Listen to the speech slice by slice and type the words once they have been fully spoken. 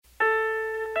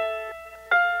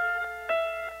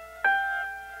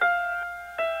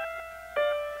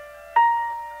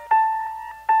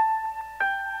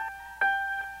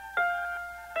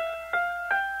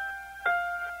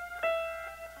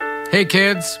Hey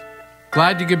kids,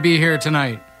 glad you could be here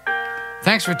tonight.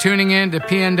 Thanks for tuning in to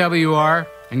PNWR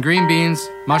and green beans,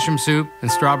 mushroom soup, and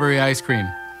strawberry ice cream.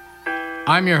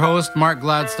 I'm your host, Mark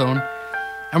Gladstone,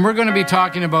 and we're going to be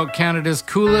talking about Canada's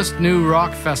coolest new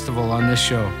rock festival on this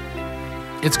show.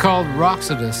 It's called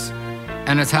Roxodus,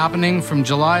 and it's happening from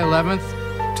July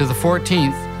 11th to the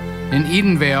 14th in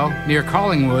Edenvale near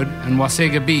Collingwood and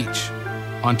Wasaga Beach,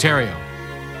 Ontario.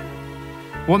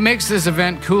 What makes this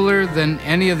event cooler than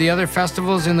any of the other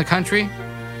festivals in the country?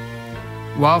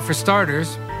 Well, for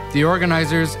starters, the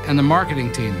organizers and the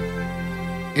marketing team.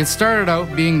 It started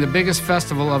out being the biggest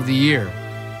festival of the year,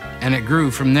 and it grew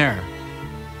from there.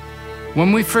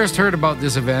 When we first heard about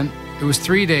this event, it was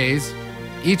 3 days,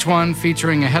 each one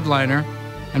featuring a headliner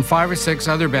and 5 or 6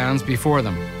 other bands before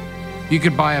them. You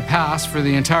could buy a pass for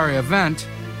the entire event,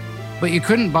 but you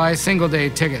couldn't buy single-day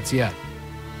tickets yet.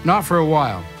 Not for a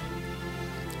while.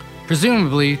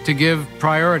 Presumably to give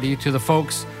priority to the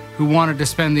folks who wanted to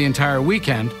spend the entire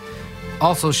weekend,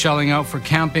 also shelling out for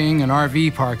camping and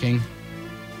RV parking.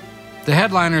 The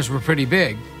headliners were pretty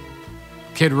big.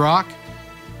 Kid Rock,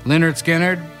 Lynyrd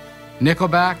Skynyrd,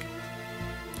 Nickelback,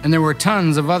 and there were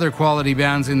tons of other quality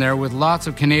bands in there with lots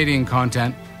of Canadian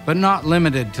content, but not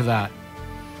limited to that.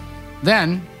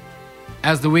 Then,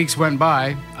 as the weeks went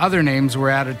by, other names were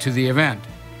added to the event.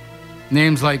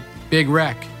 Names like Big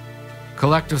Wreck,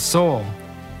 Collective Soul,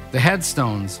 The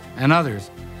Headstones, and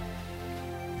others.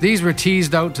 These were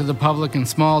teased out to the public in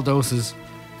small doses,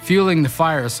 fueling the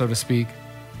fire, so to speak.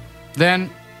 Then,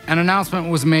 an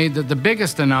announcement was made that the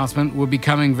biggest announcement would be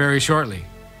coming very shortly.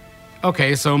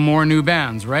 Okay, so more new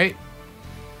bands, right?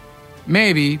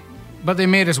 Maybe, but they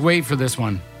made us wait for this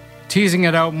one, teasing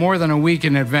it out more than a week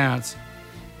in advance.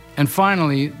 And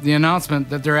finally, the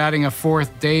announcement that they're adding a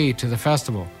 4th day to the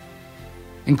festival,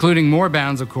 including more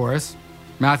bands, of course.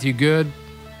 Matthew Good,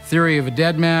 Theory of a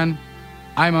Dead Man,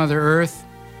 I Mother Earth,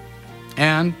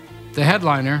 and the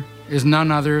headliner is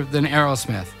none other than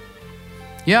Aerosmith.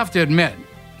 You have to admit,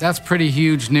 that's pretty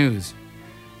huge news.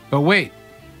 But wait,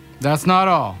 that's not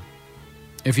all.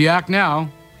 If you act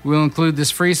now, we'll include this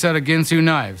free set of Ginsu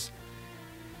knives.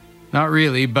 Not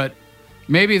really, but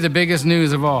maybe the biggest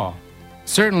news of all,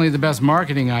 certainly the best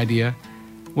marketing idea,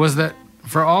 was that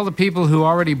for all the people who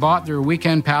already bought their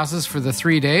weekend passes for the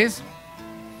 3 days,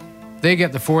 they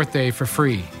get the 4th day for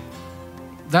free.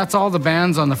 That's all the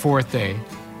bands on the 4th day.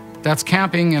 That's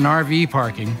camping and RV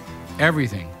parking,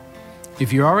 everything.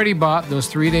 If you already bought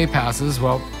those 3-day passes,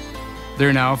 well,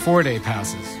 they're now 4-day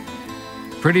passes.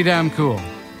 Pretty damn cool.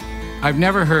 I've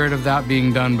never heard of that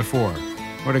being done before.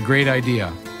 What a great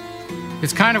idea.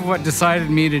 It's kind of what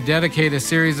decided me to dedicate a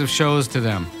series of shows to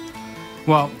them.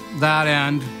 Well, that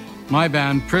and my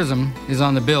band Prism is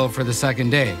on the bill for the 2nd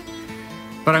day.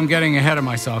 But I'm getting ahead of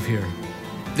myself here.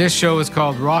 This show is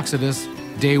called Roxodus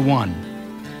Day 1.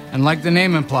 And like the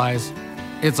name implies,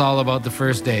 it's all about the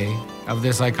first day of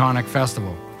this iconic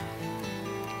festival.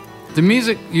 The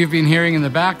music you've been hearing in the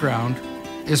background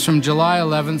is from July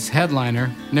 11th's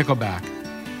headliner, Nickelback,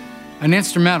 an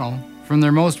instrumental from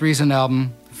their most recent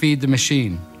album, Feed the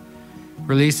Machine,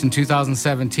 released in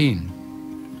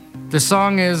 2017. The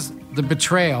song is The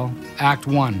Betrayal, Act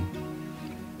 1.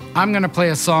 I'm going to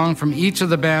play a song from each of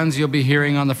the bands you'll be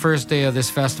hearing on the first day of this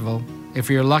festival, if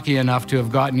you're lucky enough to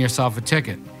have gotten yourself a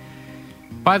ticket.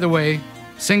 By the way,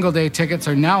 single-day tickets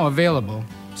are now available,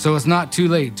 so it's not too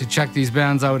late to check these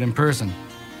bands out in person.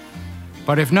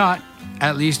 But if not,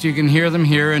 at least you can hear them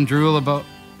here and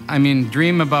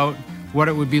dream about what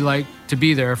it would be like to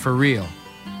be there for real.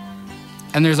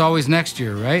 And there's always next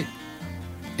year, right?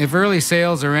 If early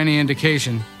sales are any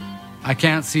indication, I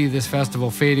can't see this festival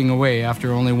fading away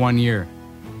after only 1 year.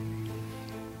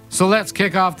 So let's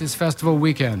kick off this festival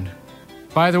weekend.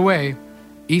 By the way,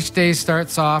 each day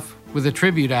starts off with a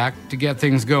tribute act to get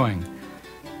things going.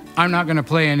 I'm not going to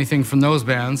play anything from those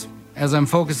bands, as I'm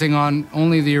focusing on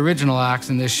only the original acts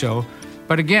in this show,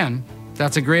 but again,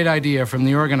 that's a great idea from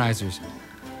the organizers.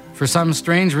 For some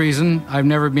strange reason I've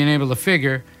never been able to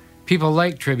figure, people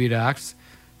like tribute acts,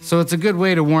 so it's a good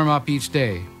way to warm up each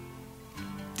day.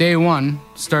 Day 1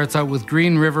 starts out with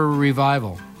Green River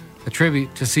Revival, a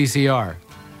tribute to CCR.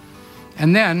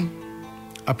 And then,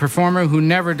 a performer who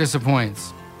never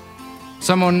disappoints.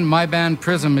 Someone my band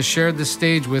Prism has shared the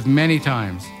stage with many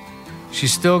times.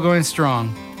 She's still going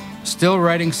strong, still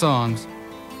writing songs,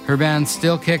 her band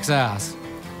still kicks ass,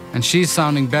 and she's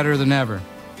sounding better than ever.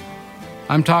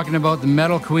 I'm talking about the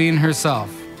metal queen herself.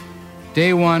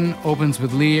 Day 1 opens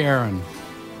with Lee Aaron.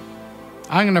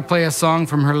 I'm going to play a song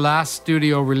from her last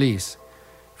studio release,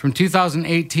 from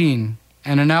 2018,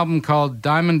 and an album called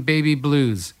Diamond Baby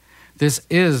Blues. This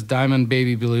is Diamond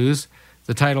Baby Blues, the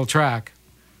the title track.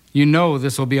 You know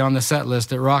this will be on the set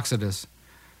list at Roxodus.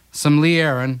 Some Lee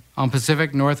Aaron on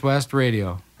Pacific Northwest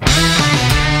Radio.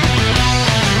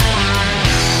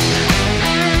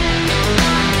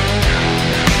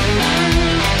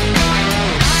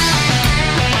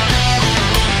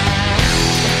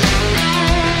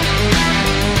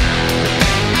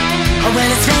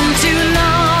 Well, it's been too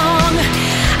long,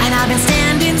 and I've been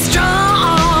standing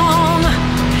strong.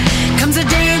 Comes a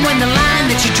day when the line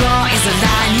that you draw is a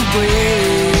line you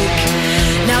break.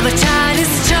 Now the tide is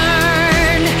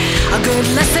turned, a good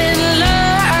lesson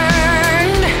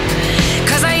learned.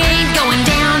 'Cause I ain't going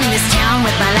down in this town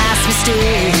with my last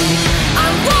mistake.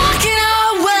 I'm walking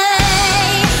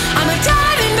away, I'm a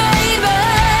diving baby.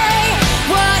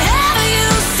 Whatever you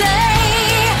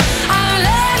say, I'm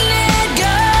letting it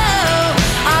go.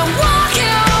 I'm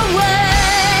walking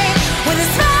away with a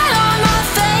smile on my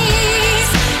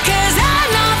face. 'Cause I'm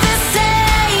not the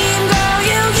same girl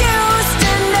you used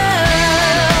to know.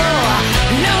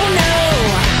 No, no.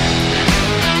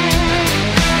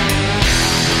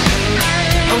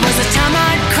 It was a time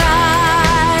I'd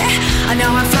cry. I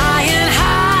know I'm flying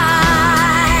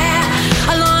high,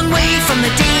 a long way from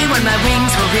the day when my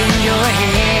wings were in your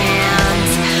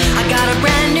hands. I got a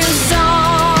brand new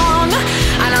song,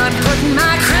 and I'm putting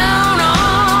my crown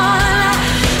on.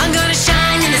 I'm gonna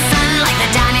shine in the sun like the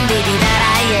diamond baby that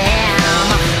I am.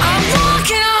 I'm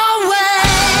walking away,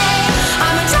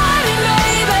 I'm a diamond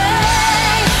baby.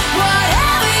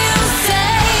 Whatever you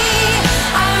say,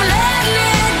 I'm letting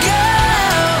it go.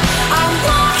 I'm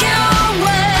walking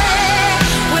away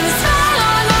with a smile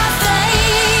on my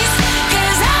face.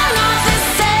 'Cause I'm not the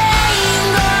same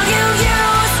girl you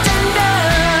used to know.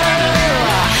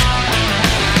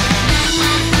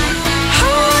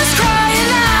 Who's crying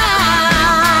now?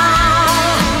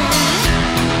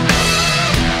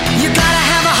 You gotta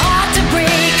have a heart to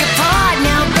break apart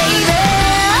now, baby.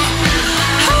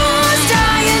 Who's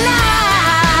dying now?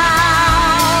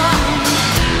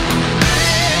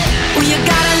 Well, you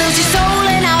gotta lose your soul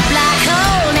in a black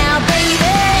hole now, baby.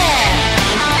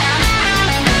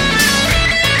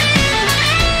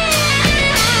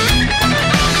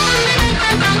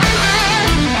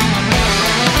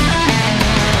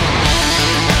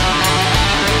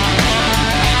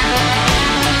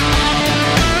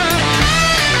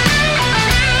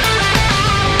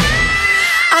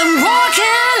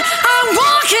 I'm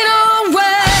walking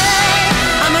away.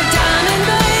 I'm a diamond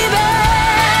baby.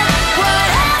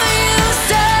 Whatever you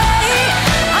say,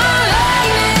 I'm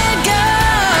letting it go.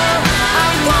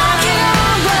 I'm walking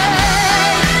away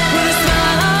with a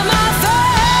smile on my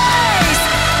face.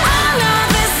 I'm not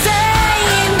the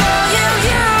same girl you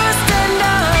used to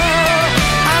know.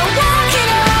 I'm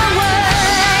walking away.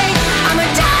 I'm a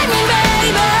diamond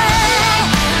baby.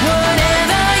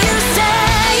 Whatever you say,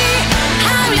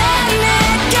 I'm letting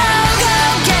it go, go,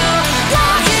 go.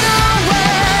 Walking away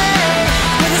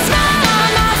with a smile on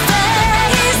my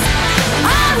face.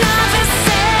 I'm not the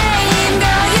same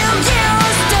girl you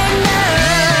used to know.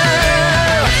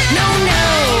 No, no.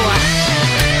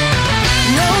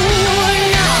 No,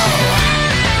 no.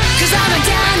 'Cause I'm a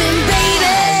diamond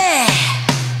baby.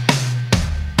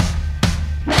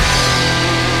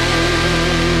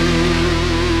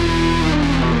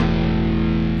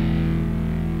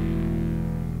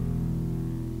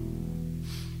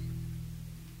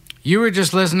 You were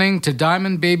just listening to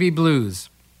Diamond Baby Blues,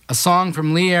 a song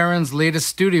from Lee Aaron's latest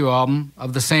studio album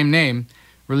of the same name,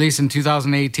 released in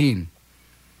 2018.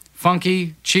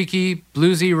 Funky, cheeky,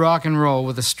 bluesy rock and roll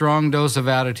with a strong dose of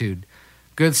attitude.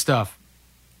 Good stuff.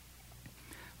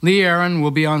 Lee Aaron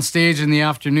will be on stage in the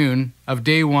afternoon of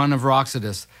day one of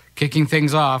Roxodus, kicking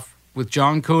things off with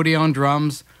John Cody on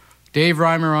drums, Dave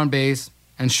Reimer on bass,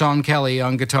 and Sean Kelly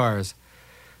on guitars.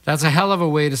 That's a hell of a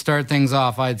way to start things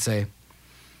off, I'd say.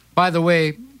 By the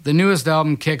way, the newest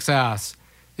album kicks ass.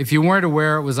 If you weren't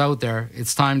aware it was out there,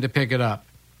 it's time to pick it up.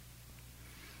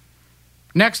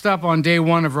 Next up on day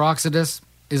one of Roxodus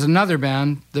is another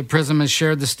band that Prism has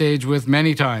shared the stage with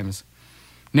many times.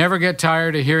 Never get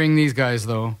tired of hearing these guys,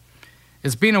 though.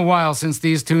 It's been a while since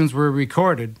these tunes were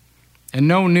recorded, and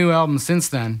no new album since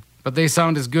then, but they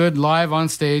sound as good live on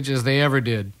stage as they ever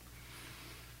did.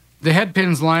 The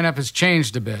Headpins lineup has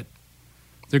changed a bit.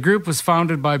 The group was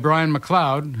founded by Brian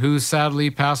McLeod, who sadly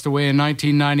passed away in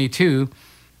 1992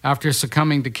 after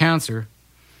succumbing to cancer.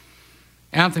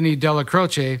 Anthony Della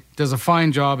Croce does a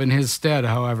fine job in his stead,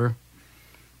 however.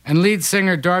 And lead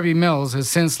singer Darby Mills has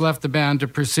since left the band to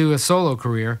pursue a solo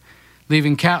career,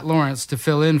 leaving Kat Lawrence to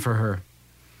fill in for her.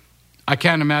 I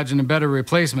can't imagine a better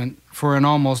replacement for an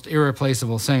almost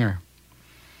irreplaceable singer.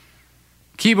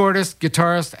 Keyboardist,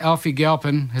 guitarist Alfie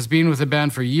Galpin has been with the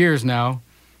band for years now,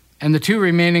 and the two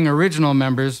remaining original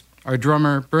members are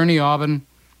drummer Bernie Aubin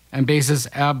and bassist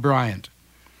Ab Bryant.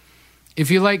 If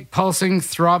you like pulsing,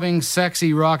 throbbing,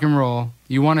 sexy rock and roll,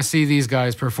 you want to see these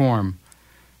guys perform.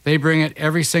 They bring it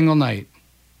every single night.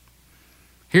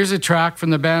 Here's a track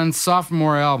from the band's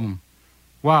sophomore album.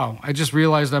 Wow, I just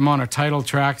realized I'm on a title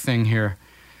track thing here.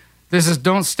 This is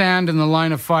Don't Stand in the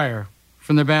Line of Fire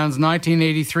from the band's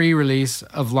 1983 release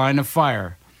of Line of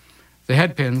Fire. The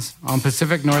Headpins on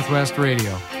Pacific Northwest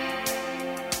Radio.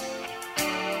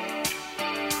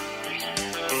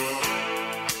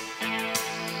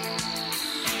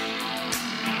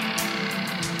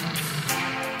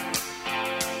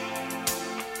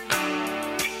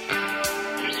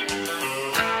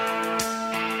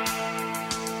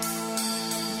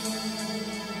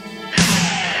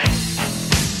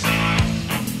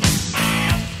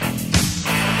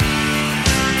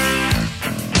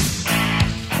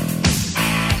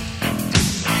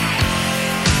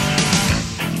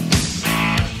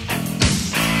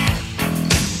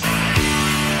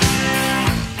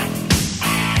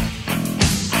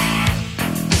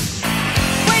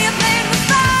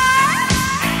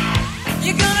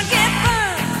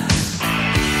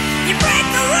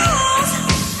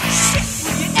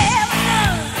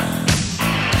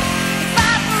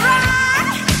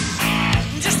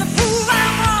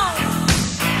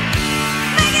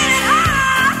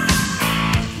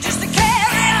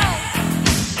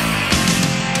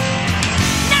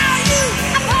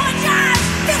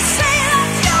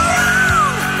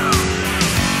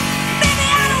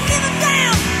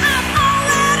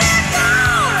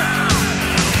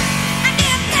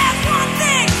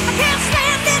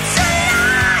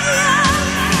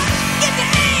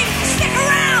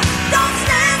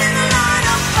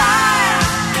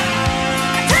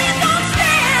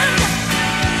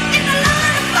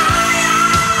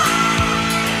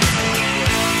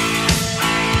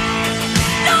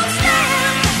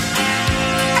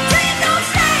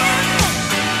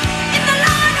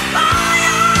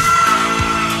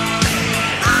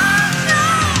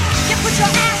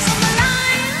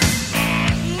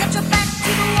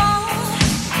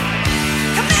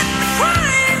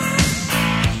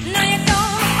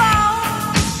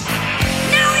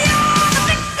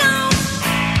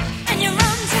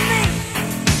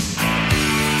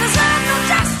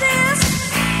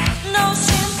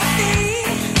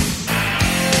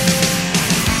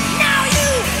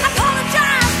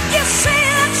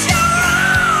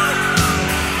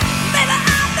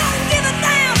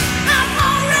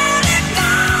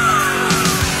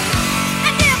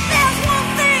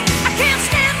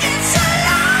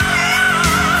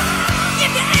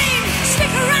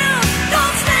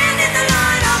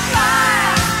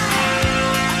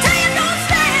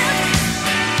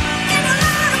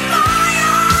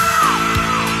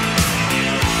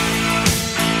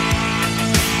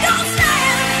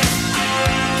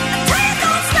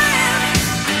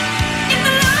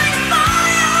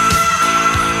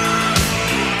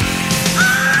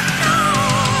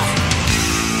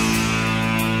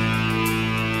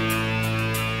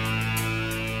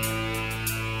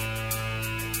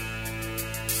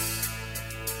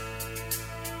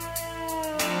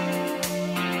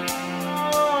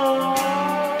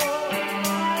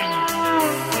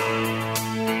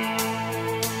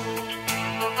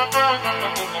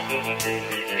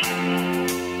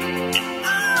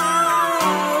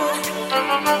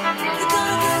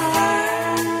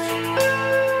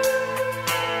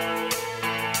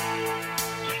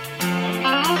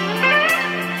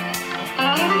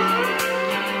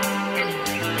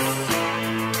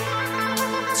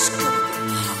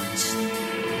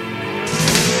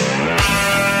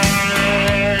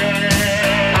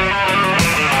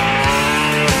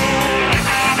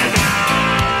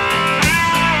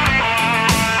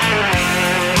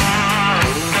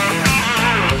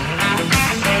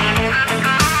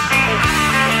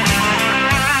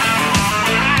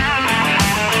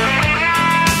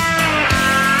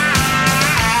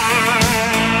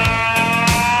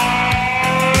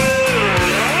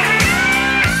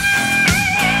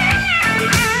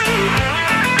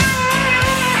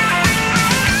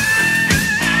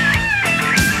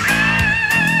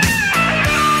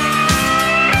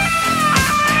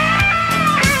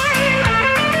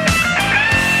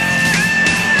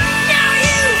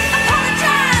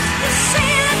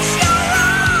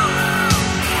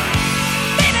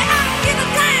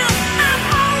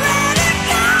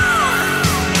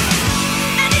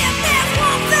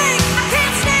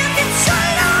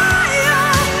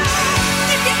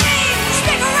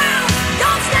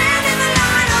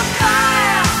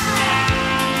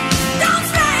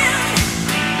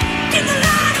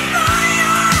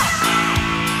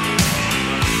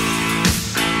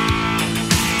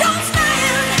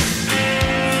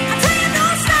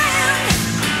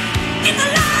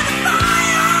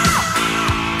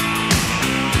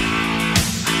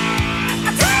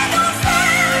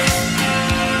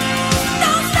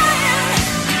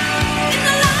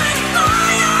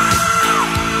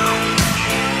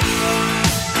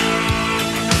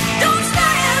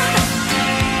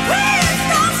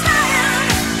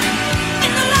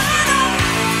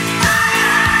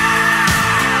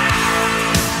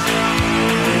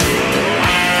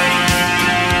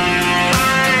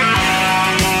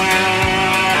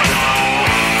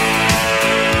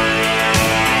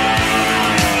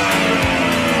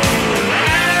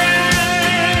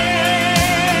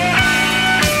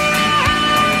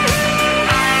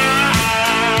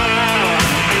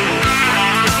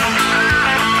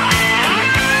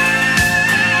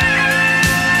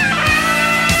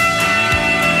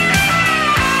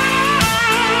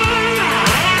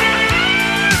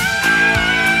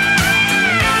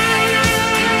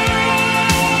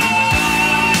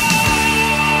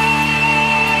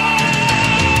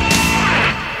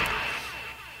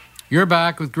 You're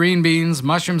back with green beans,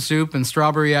 mushroom soup, and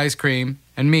strawberry ice cream,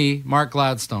 and me, Mark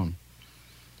Gladstone.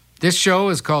 This show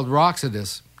is called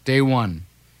Roxodus, Day 1,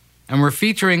 and we're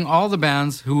featuring all the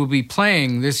bands who will be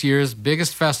playing this year's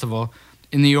biggest festival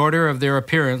in the order of their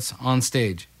appearance on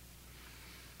stage.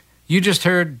 You just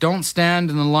heard Don't Stand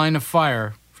in the Line of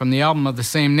Fire from the album of the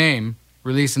same name,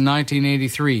 released in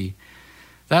 1983.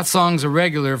 That song's a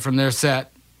regular from their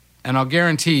set, and I'll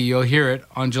guarantee you'll hear it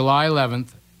on July 11th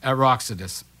at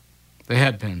Roxodus, the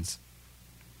Headpins.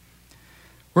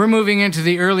 We're moving into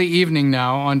the early evening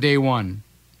now on Day 1,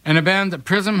 and a band that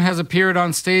Prism has appeared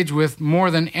on stage with more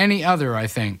than any other, I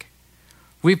think.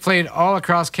 We've played all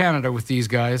across Canada with these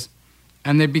guys,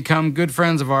 and they've become good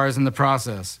friends of ours in the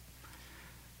process.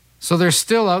 So they're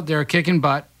still out there kicking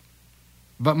butt,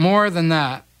 but more than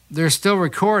that, they're still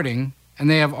recording, and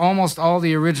they have almost all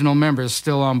the original members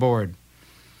still on board.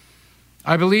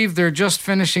 I believe they're just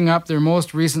finishing up their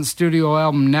most recent studio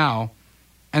album now,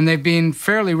 and they've been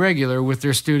fairly regular with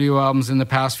their studio albums in the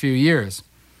past few years.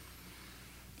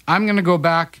 I'm going to go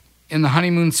back in the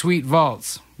Honeymoon Suite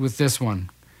vaults with this one,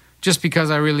 just because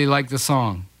I really like the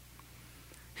song.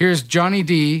 Here's Johnny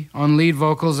D on lead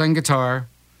vocals and guitar,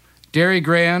 Derry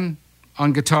Graham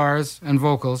on guitars and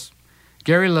vocals,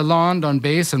 Gary Lalonde on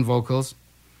bass and vocals,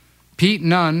 Pete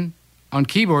Nunn on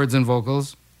keyboards and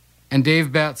vocals, and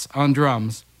Dave Betts on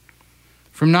drums.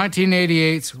 From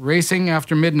 1988's Racing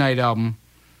After Midnight album,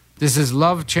 this is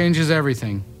Love Changes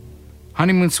Everything,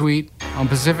 Honeymoon Suite on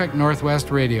Pacific Northwest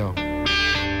Radio.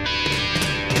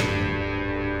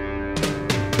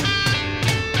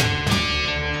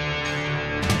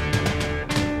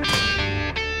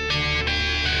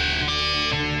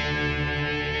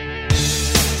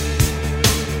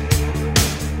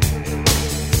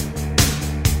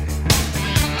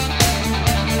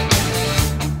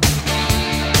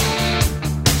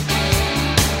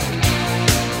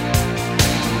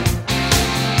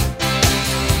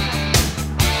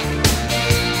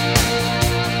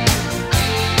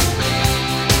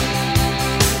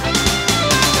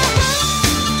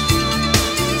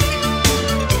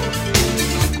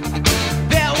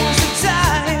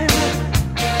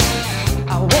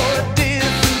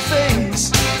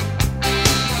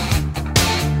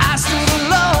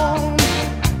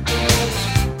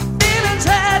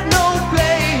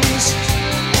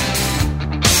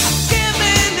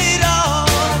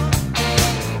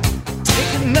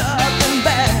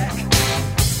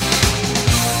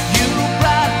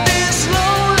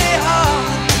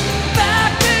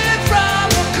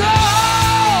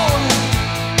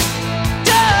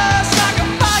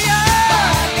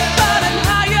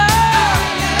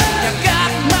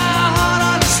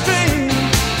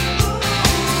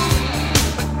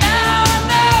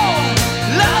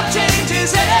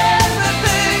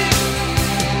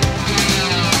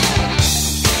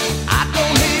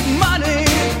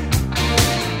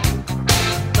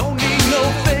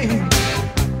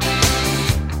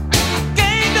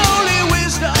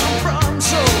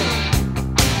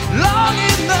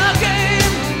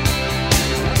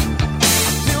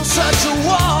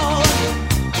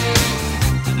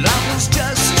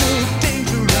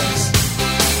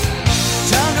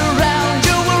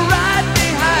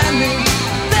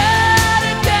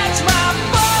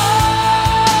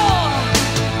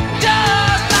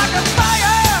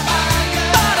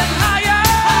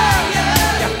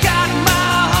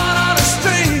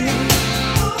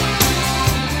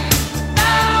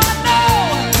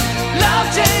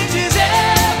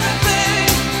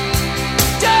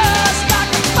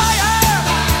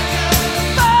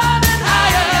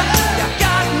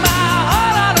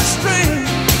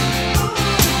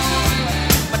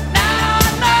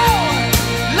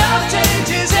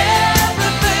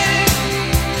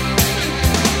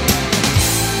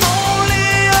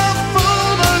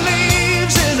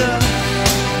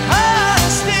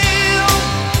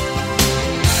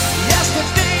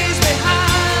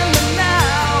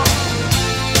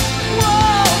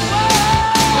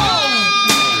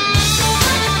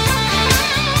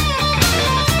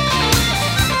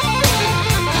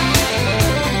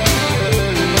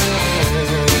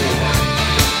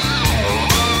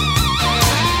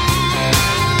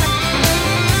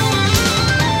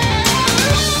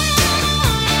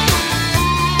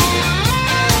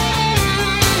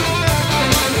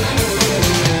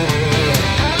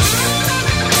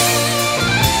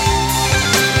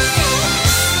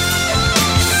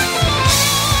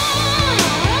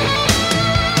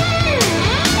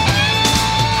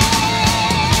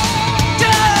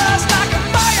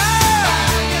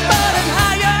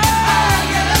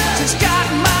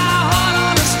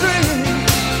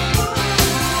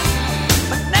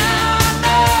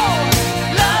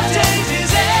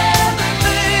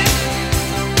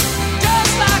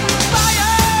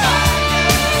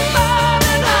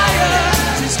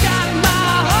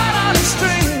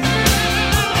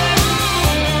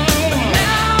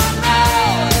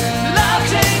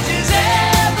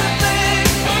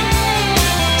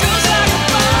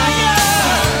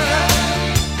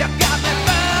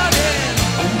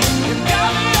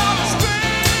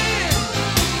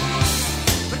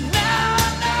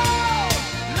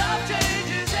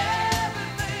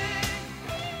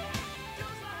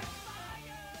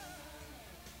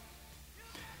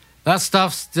 That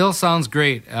stuff still sounds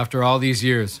great after all these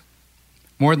years.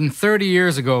 More than 30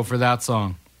 years ago for that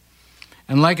song.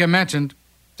 And like I mentioned,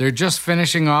 they're just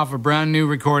finishing off a brand new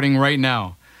recording right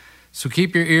now, so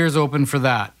keep your ears open for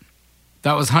that.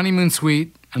 That was Honeymoon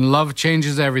Suite and Love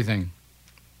Changes Everything.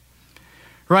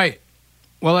 Right,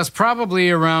 well, it's probably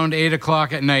around 8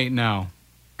 o'clock at night now.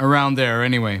 Around there,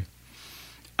 anyway.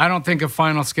 I don't think a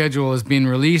final schedule has been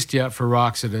released yet for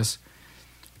Roxodus,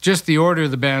 just the order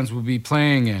the bands will be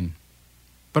playing in.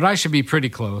 But I should be pretty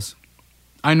close.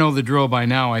 I know the drill by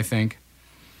now, I think.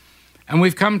 And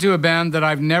we've come to a band that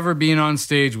I've never been on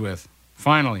stage with,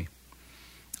 finally.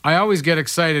 I always get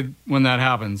excited when that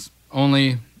happens,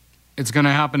 only it's going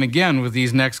to happen again with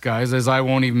these next guys, as I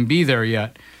won't even be there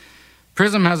yet.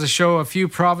 Prism has a show a few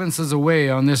provinces away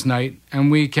on this night,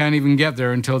 and we can't even get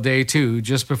there until day 2,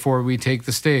 just before we take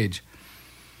the stage.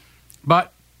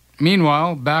 But,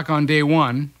 meanwhile, back on day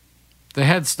 1, the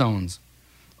Headstones.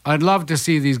 I'd love to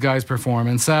see these guys perform,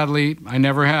 and sadly, I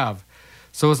never have.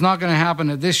 So it's not going to happen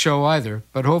at this show either,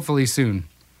 but hopefully soon.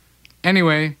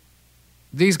 Anyway,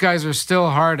 these guys are still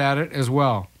hard at it as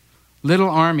well. Little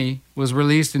Army was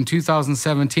released in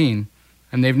 2017,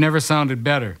 and they've never sounded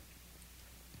better.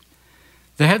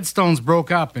 The Headstones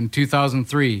broke up in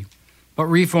 2003, but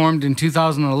reformed in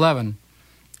 2011,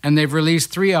 and they've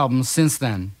released 3 albums since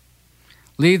then.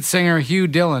 Lead singer Hugh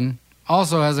Dillon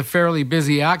also has a fairly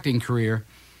busy acting career,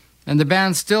 and the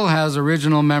band still has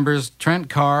original members Trent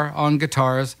Carr on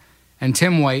guitars and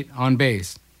Tim White on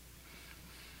bass.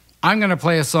 I'm going to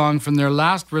play a song from their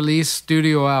last released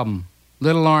studio album,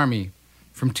 Little Army,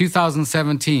 from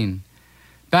 2017.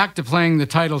 Back to playing the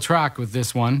title track with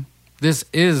this one. This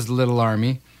is Little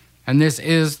Army, and this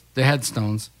is the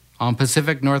Headstones on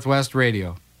Pacific Northwest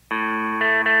Radio.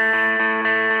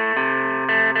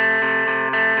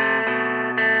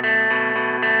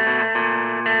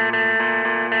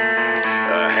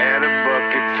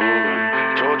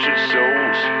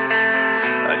 Souls.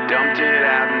 I dumped it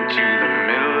out into the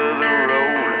middle of the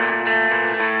road.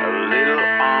 A little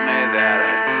army that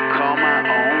I call my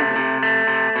own.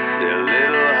 Their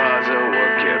little hearts are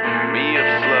what kept me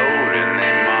afloat, and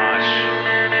they march.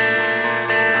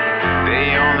 They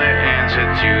only answer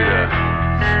to the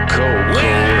cold,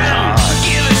 cold heart.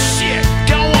 Give a shit,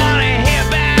 don't wanna hear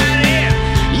about it.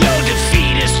 Your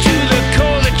defeat is to the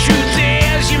core. The truth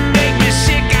is, you make me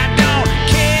sick. I don't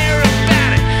care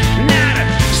about it. Not a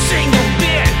single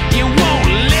bit. You won't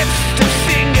lift a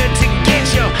finger to get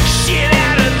your shit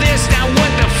out of this. Now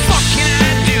what the fuck can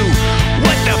I do?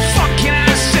 What the fuck can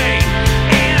I say?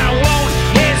 And I won't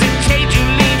hesitate to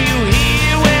leave you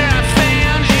here where I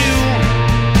found you.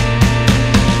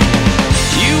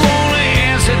 You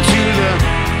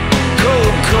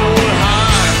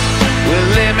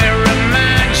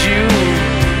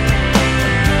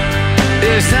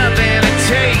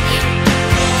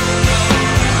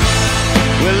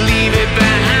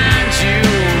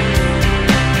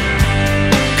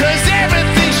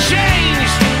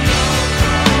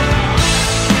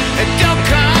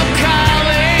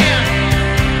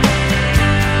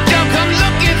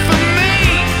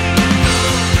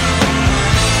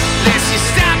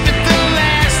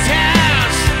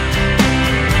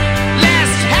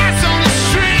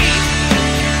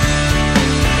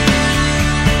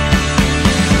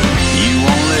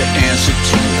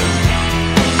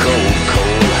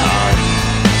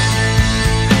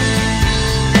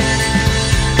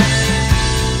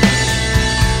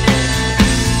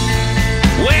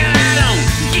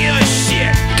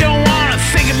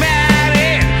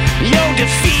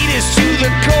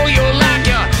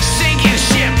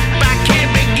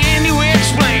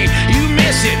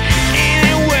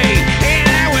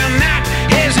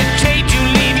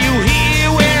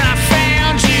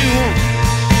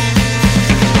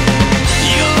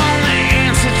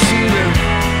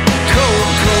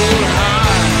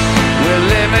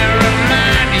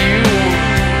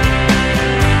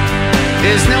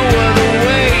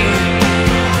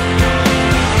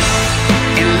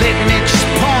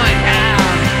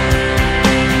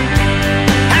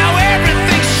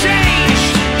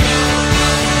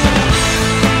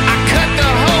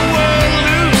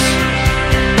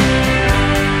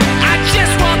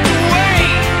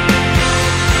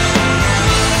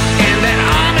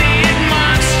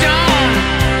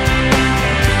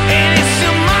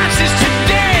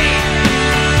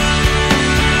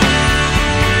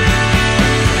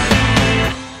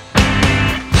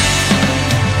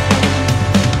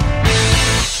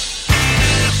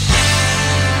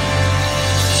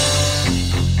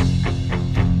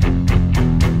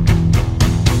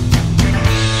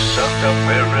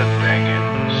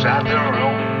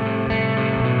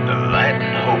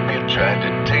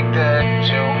that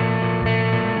June,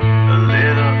 a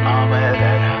little army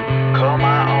that I call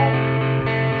my own.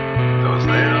 Those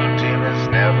little demons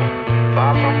never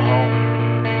far from home.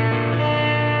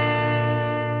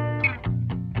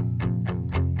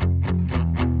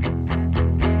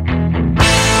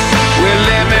 Well,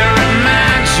 let me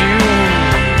remind you,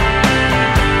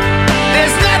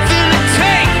 there's nothing to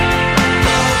take.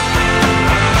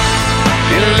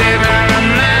 And let me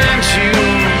remind you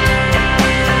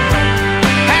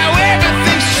how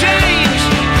everything's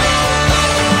changed.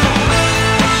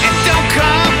 And don't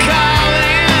come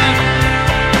calling,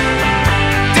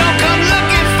 don't come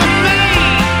looking for me.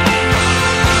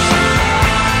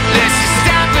 Let's just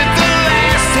stop at the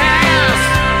last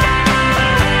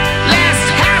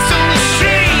house on the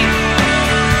street.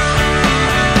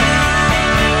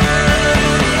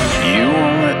 You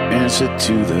want the answer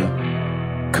to the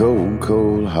cold,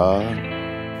 cold heart.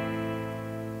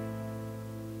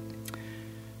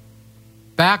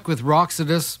 Back with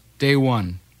Roxodus, Day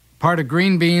 1. Part of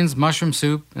green beans, mushroom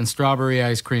soup, and strawberry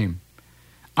ice cream.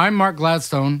 I'm Mark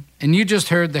Gladstone, and you just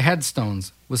heard the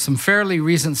Headstones with some fairly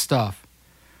recent stuff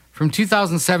from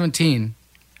 2017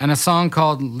 and a song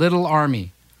called Little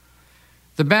Army.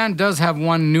 The band does have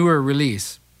one newer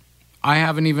release. I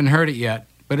haven't even heard it yet,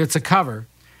 but it's a cover,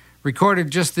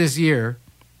 recorded just this year,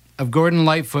 of Gordon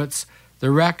Lightfoot's The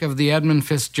Wreck of the Edmund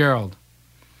Fitzgerald.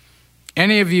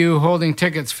 Any of you holding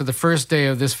tickets for the first day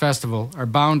of this festival are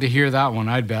bound to hear that one,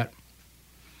 I'd bet.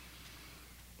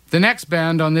 The next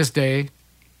band on this day,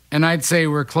 and I'd say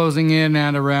we're closing in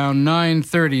at around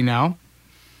 9:30 now,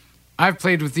 I've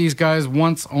played with these guys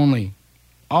once only,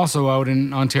 also out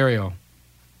in Ontario.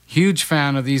 Huge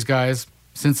fan of these guys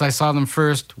since I saw them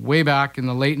first way back in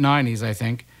the late 90s, I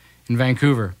think, in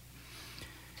Vancouver.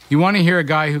 You want to hear a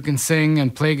guy who can sing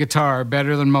and play guitar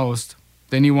better than most,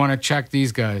 then you want to check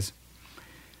these guys.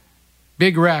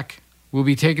 Big Wreck will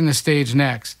be taking the stage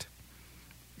next,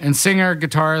 and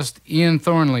singer-guitarist Ian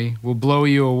Thornley will blow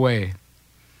you away.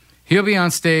 He'll be on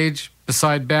stage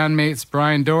beside bandmates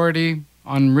Brian Doherty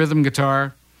on rhythm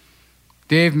guitar,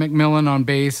 Dave McMillan on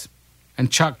bass,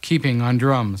 and Chuck Keeping on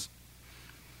drums.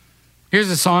 Here's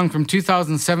a song from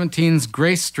 2017's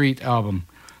Grace Street album,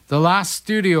 the last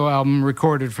studio album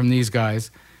recorded from these guys,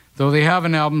 though they have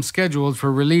an album scheduled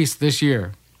for release this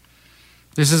year.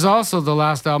 This is also the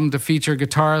last album to feature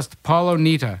guitarist Paulo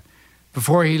Nita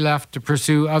before he left to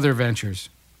pursue other ventures.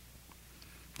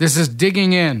 This is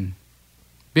Digging In,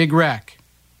 Big Wreck.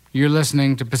 You're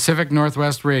listening to Pacific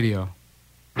Northwest Radio.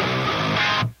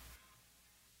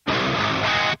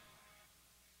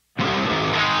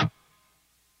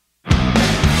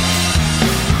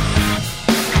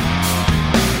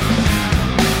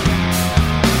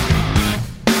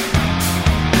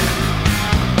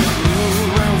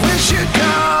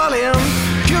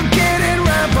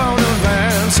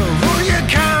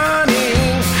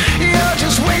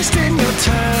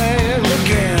 Time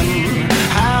again.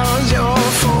 How's your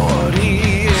 40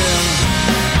 years?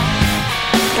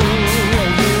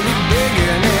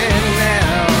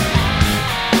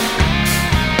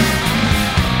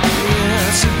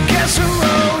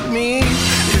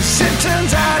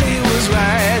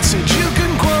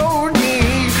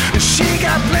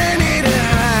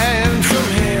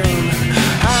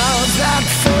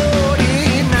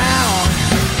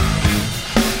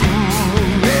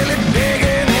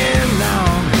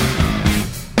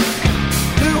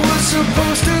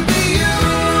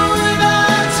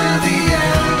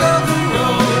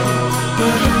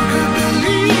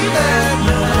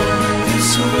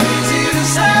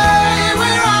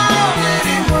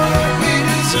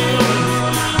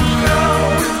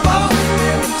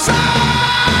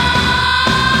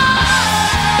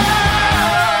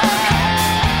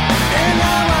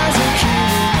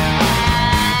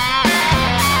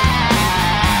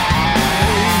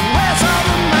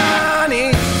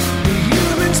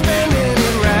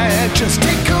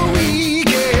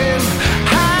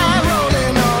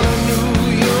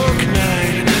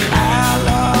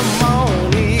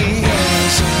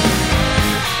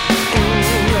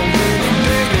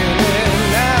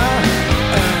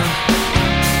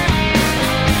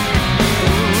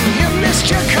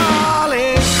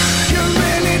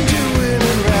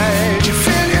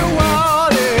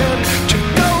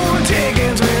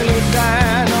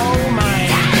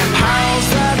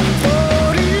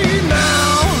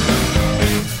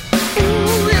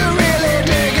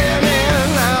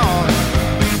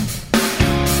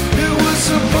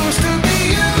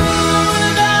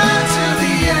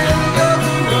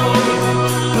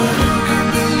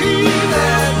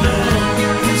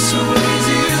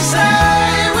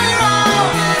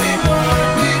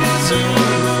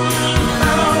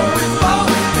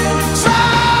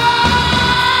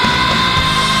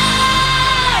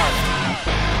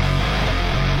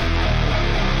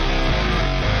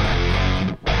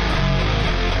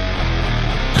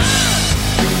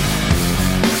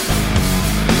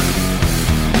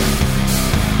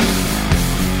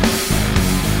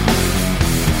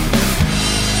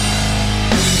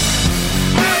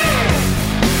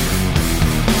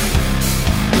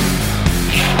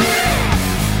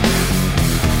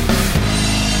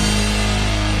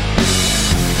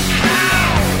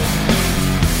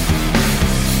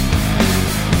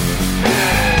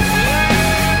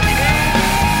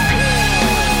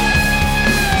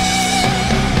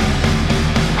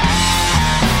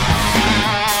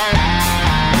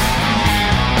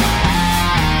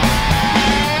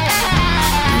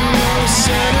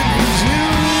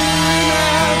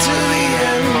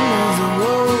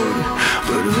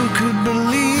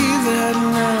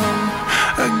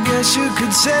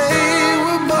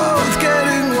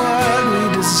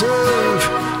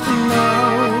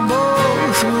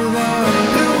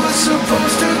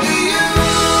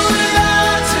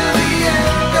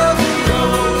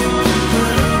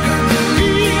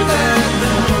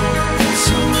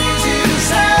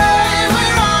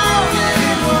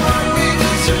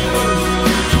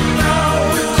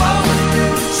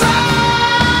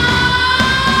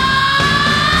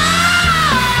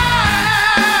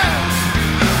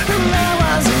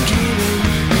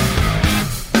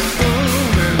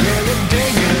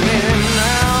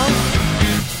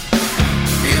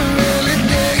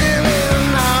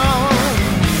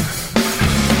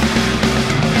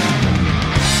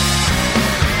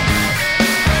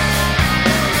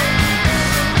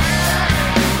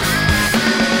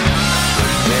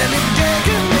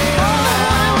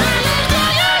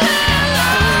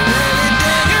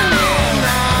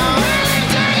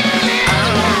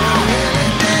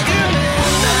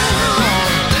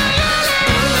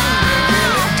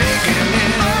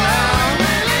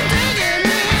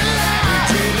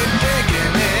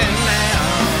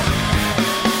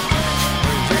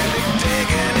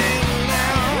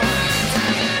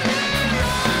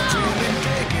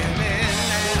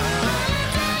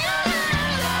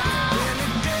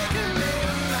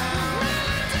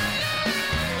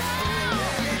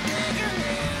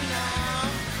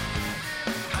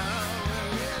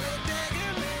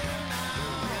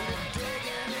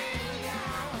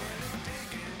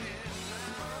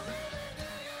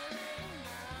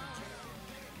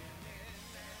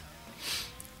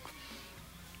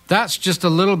 That's just a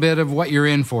little bit of what you're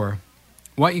in for,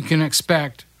 what you can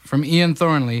expect from Ian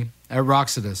Thornley at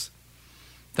Roxodus.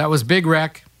 That was Big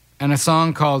Wreck and a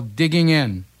song called Digging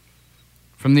In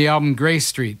from the album Grace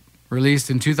Street, released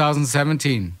in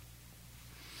 2017.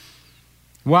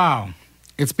 Wow,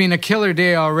 it's been a killer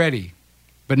day already,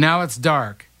 but now it's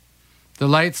dark. The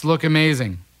lights look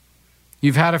amazing.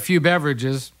 You've had a few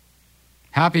beverages.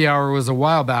 Happy hour was a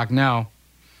while back now.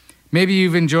 Maybe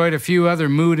you've enjoyed a few other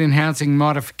mood-enhancing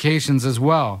modifications as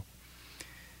well.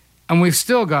 And we've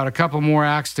still got a couple more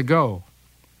acts to go.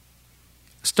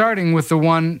 Starting with the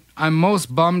one I'm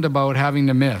most bummed about having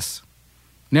to miss.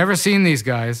 Never seen these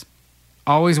guys.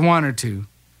 Always wanted to.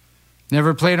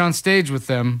 Never played on stage with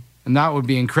them, and that would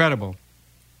be incredible.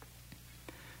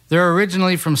 They're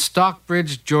originally from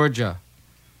Stockbridge, Georgia,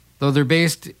 though they're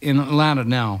based in Atlanta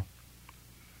now.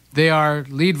 They are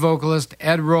lead vocalist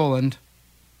Ed Rowland,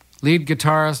 lead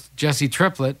guitarist Jesse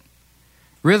Triplett,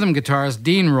 rhythm guitarist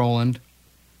Dean Rowland,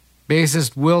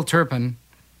 bassist Will Turpin,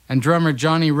 and drummer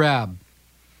Johnny Rabb.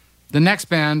 The next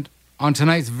band on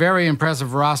tonight's very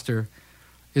impressive roster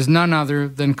is none other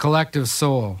than Collective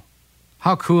Soul.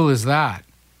 How cool is that?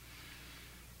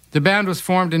 The band was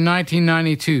formed in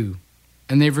 1992,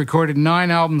 and they've recorded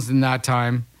 9 albums in that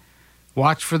time.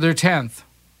 Watch for their 10th,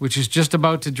 which is just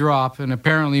about to drop and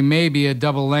apparently may be a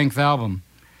double-length album.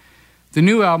 The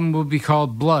new album will be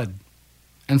called Blood,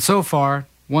 and so far,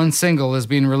 1 single has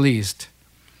been released.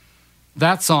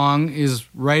 That song is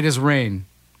Right as Rain,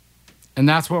 and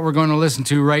that's what we're going to listen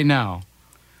to right now.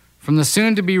 From the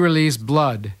soon-to-be-released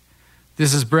Blood,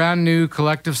 this is brand new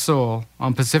Collective Soul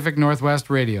on Pacific Northwest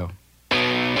Radio.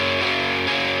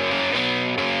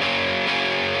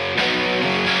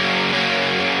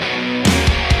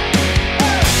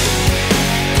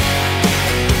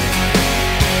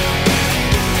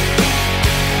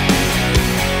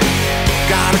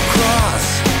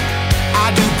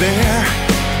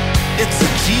 It's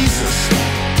a Jesus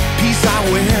piece I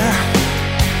wear,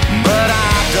 but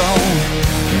I don't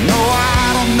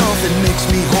know if it makes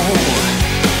me whole.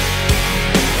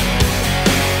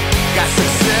 Got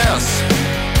success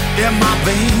in my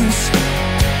veins,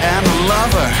 and a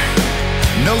lover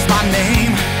knows my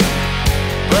name,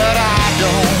 but I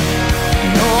don't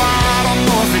know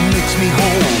if it makes me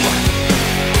whole.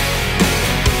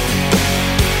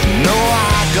 No,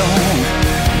 I don't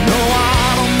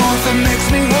know if it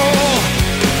makes me whole.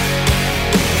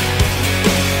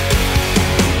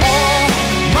 All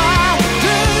my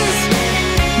days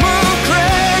move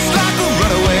crazy like a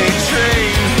runaway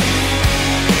train.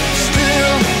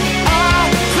 Still I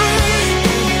pray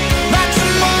that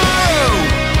tomorrow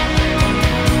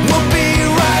will be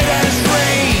right as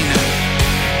rain.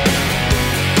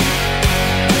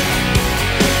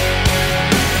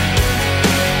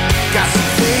 Got some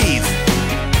faith,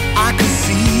 I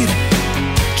concede,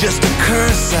 just a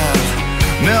curse of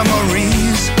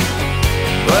memories,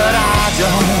 but I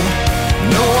don't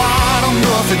know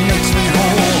if it makes me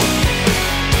whole.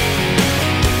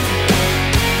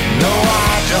 No,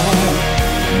 I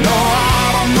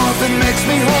don't know if it makes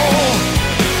me whole.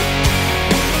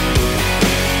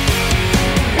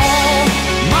 All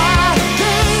my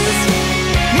days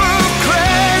move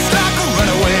crazy like a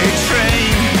runaway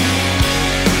train.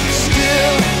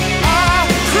 Still I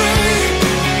pray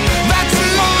that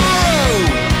tomorrow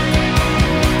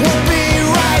will be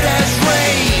right as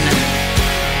rain.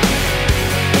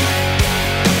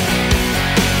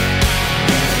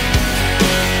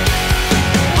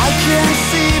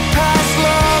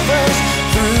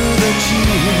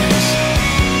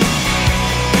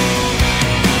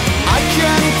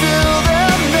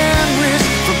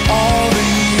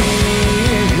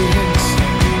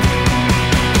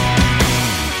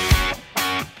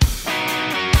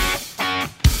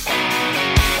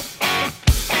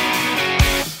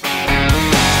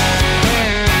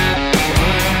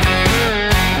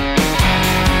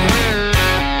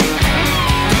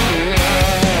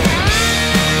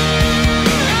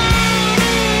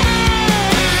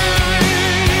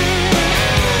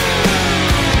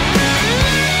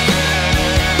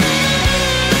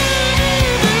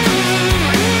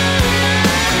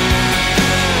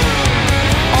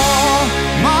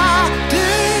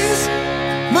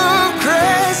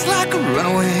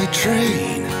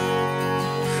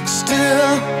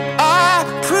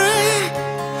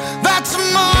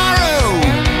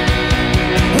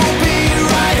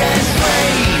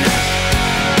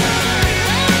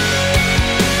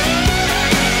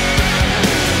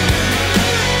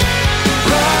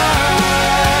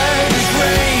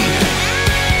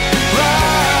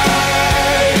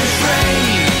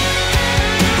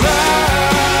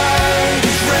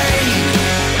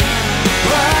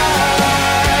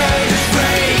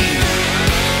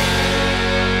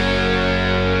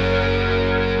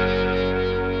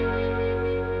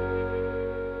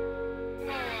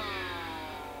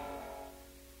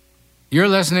 You're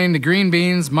listening to Green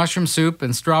Beans, Mushroom Soup,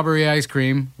 and Strawberry Ice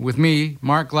Cream with me,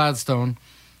 Mark Gladstone,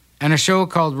 and a show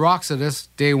called Roxodus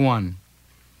Day 1.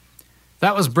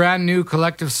 That was brand new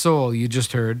Collective Soul you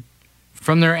just heard,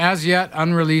 from their as yet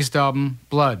unreleased album,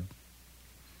 Blood.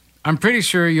 I'm pretty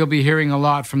sure you'll be hearing a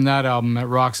lot from that album at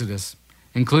Roxodus,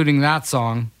 including that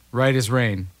song, Right as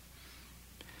Rain.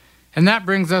 And that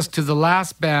brings us to the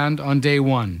last band on Day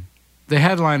 1, the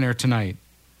headliner tonight.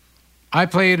 I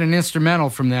played an instrumental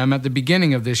from them at the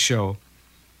beginning of this show.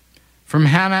 From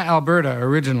Hanna, Alberta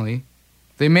originally,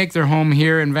 they make their home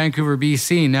here in Vancouver,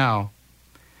 BC now.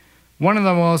 One of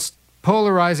the most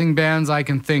polarizing bands I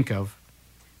can think of.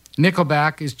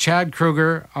 Nickelback is Chad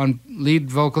Kroeger on lead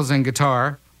vocals and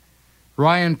guitar,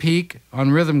 Ryan Peake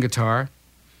on rhythm guitar,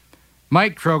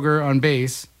 Mike Kroeger on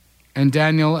bass, and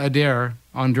Daniel Adair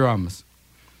on drums.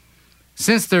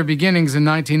 Since their beginnings in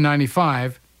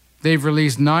 1995, they've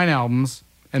released 9 albums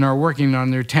and are working on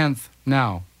their 10th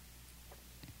now.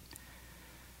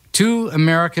 2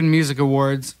 American Music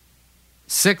Awards,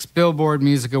 6 Billboard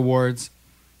Music Awards,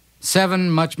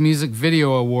 7 Much Music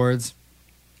Video Awards,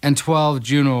 and 12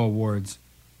 Juno Awards.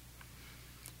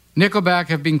 Nickelback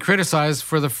have been criticized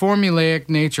for the formulaic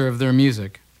nature of their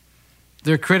music,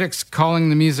 their critics calling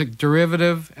the music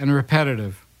derivative and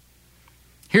repetitive.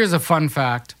 Here's a fun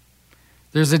fact.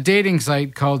 There's a dating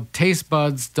site called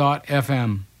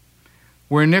tastebuds.fm,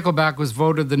 where Nickelback was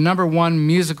voted the number 1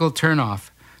 musical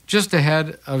turnoff, just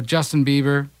ahead of Justin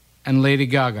Bieber and Lady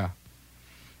Gaga.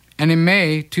 And in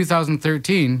May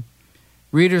 2013,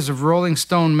 readers of Rolling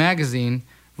Stone magazine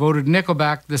voted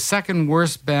Nickelback the second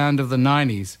worst band of the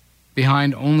 90s,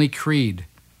 behind only Creed.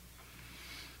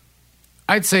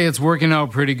 I'd say it's working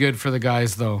out pretty good for the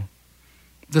guys, though.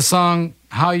 The song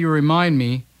How You Remind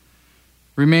Me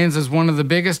remains as one of the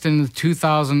biggest in the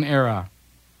 2000 era.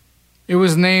 It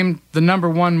was named the number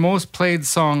 1 most played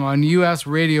song on U.S.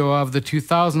 radio of the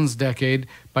 2000s decade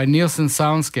by Nielsen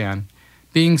SoundScan,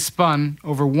 being spun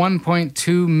over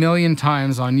 1.2 million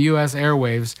times on U.S.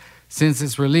 airwaves since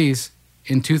its release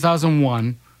in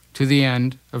 2001 to the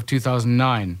end of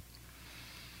 2009.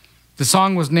 The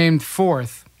song was named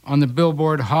 4th on the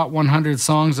Billboard Hot 100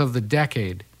 Songs of the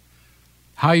Decade.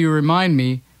 How You Remind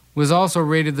Me was also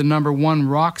rated the number 1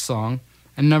 rock song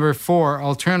and number 4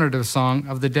 alternative song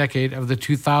of the decade of the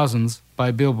 2000s by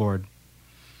Billboard.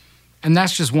 And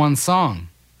that's just one song.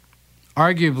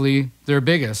 Arguably their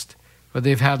biggest, but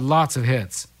they've had lots of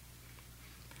hits.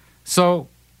 So,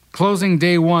 closing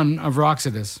Day 1 of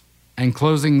Roxodus, and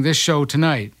closing this show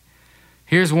tonight,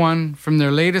 here's one from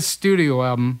their latest studio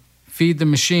album, Feed the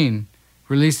Machine,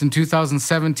 released in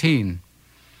 2017.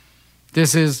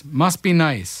 This is Must Be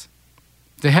Nice.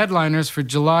 The headliners for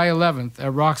July 11th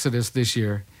at Roxodus this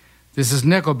year. This is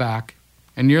Nickelback,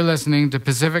 and you're listening to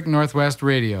Pacific Northwest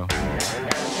Radio.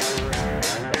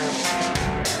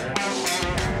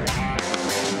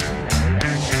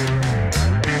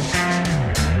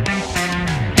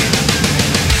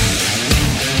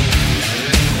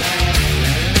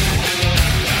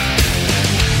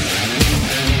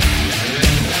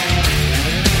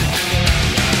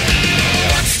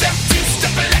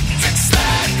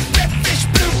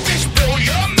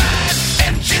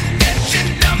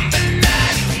 Engine number 9.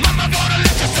 Mama gonna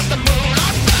let you set the moon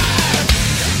on fire.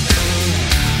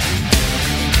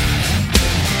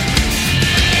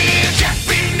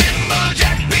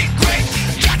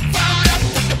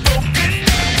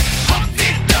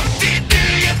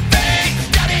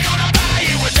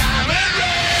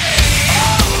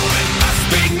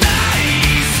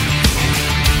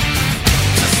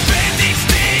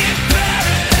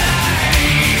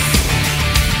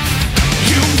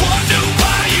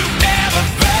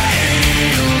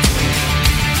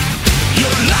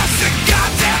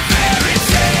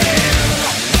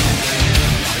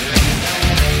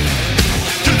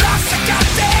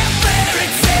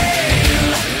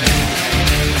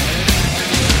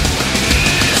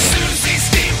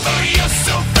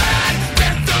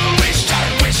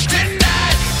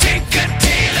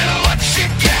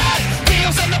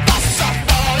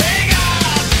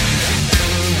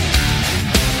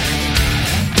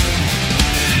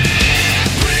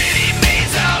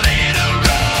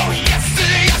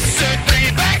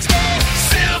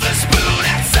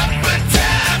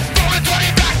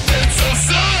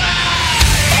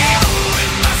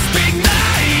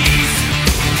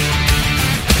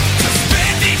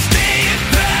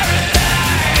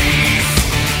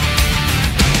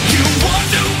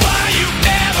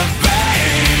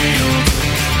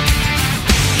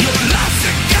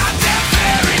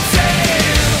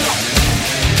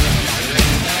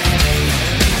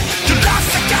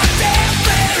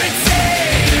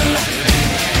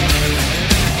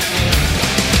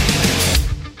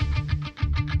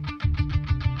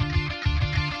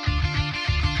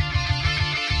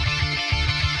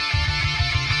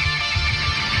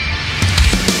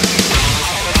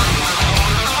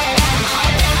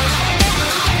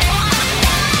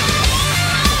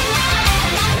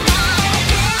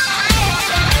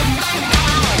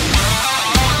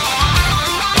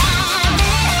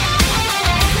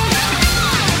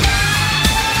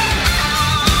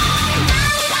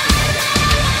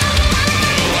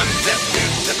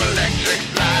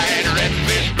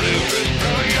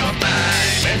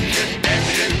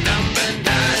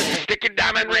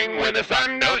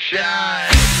 sun don't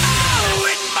shine. Oh,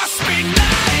 it must be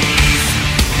nice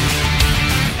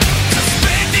to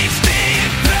spend each day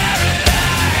in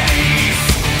paradise.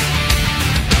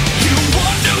 You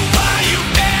wonder why you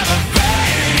never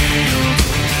fail.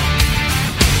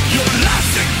 Your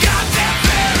life's a goddamn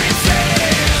fairy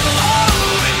tale.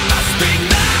 Oh, it must be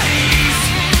nice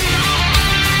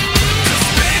to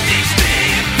spend each day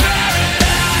in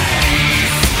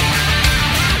paradise.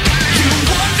 You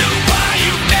wonder why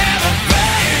you never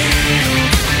fail.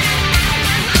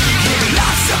 Your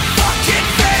life's a fucking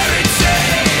fairy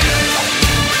tale.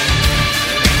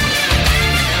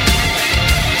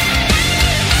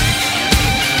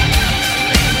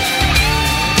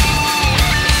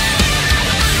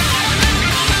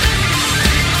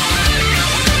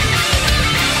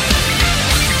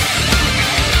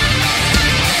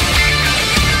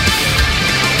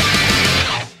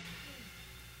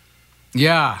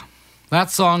 Yeah,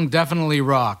 that song definitely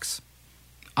rocks.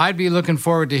 I'd be looking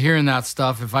forward to hearing that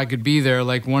stuff if I could be there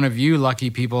like one of you lucky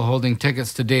people holding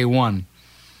tickets to day one.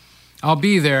 I'll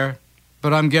be there,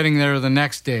 but I'm getting there the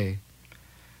next day.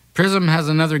 Prism has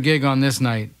another gig on this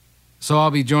night, so I'll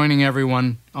be joining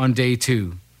everyone on day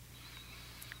two.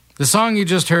 The song you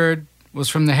just heard was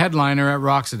from the headliner at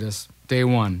Roxodus, day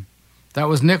one. That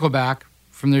was Nickelback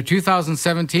from their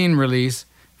 2017 release,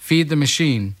 Feed the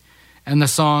Machine, and the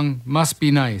song Must Be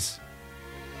Nice.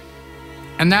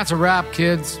 And that's a wrap,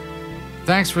 kids.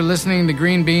 Thanks for listening to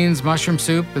Green Beans, Mushroom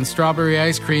Soup, and Strawberry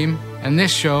Ice Cream, and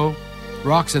this show,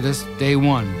 Roxodus Day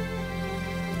 1.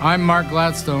 I'm Mark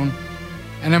Gladstone,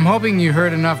 and I'm hoping you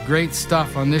heard enough great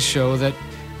stuff on this show that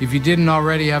if you didn't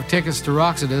already have tickets to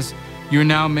Roxodus, you're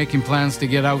now making plans to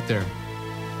get out there.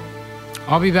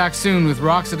 I'll be back soon with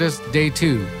Roxodus Day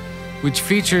 2, which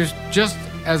features just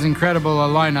as incredible a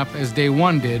lineup as Day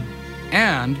 1 did.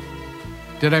 And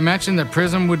did I mention that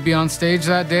Prism would be on stage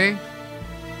that day?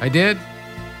 I did?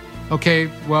 Okay,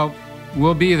 well,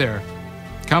 we'll be there.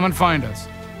 Come and find us.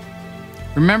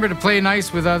 Remember to play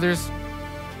nice with others,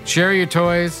 share your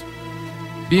toys,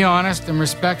 be honest and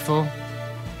respectful,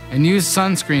 and use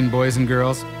sunscreen, boys and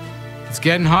girls. It's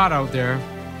getting hot out there,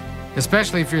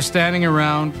 especially if you're standing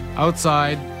around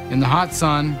outside in the hot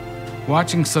sun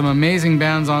watching some amazing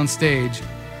bands on stage.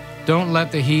 Don't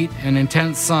let the heat and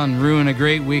intense sun ruin a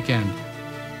great weekend.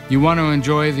 You want to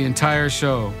enjoy the entire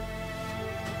show.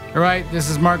 All right,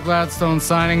 this is Mark Gladstone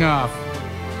signing off.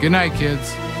 Good night,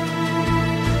 kids.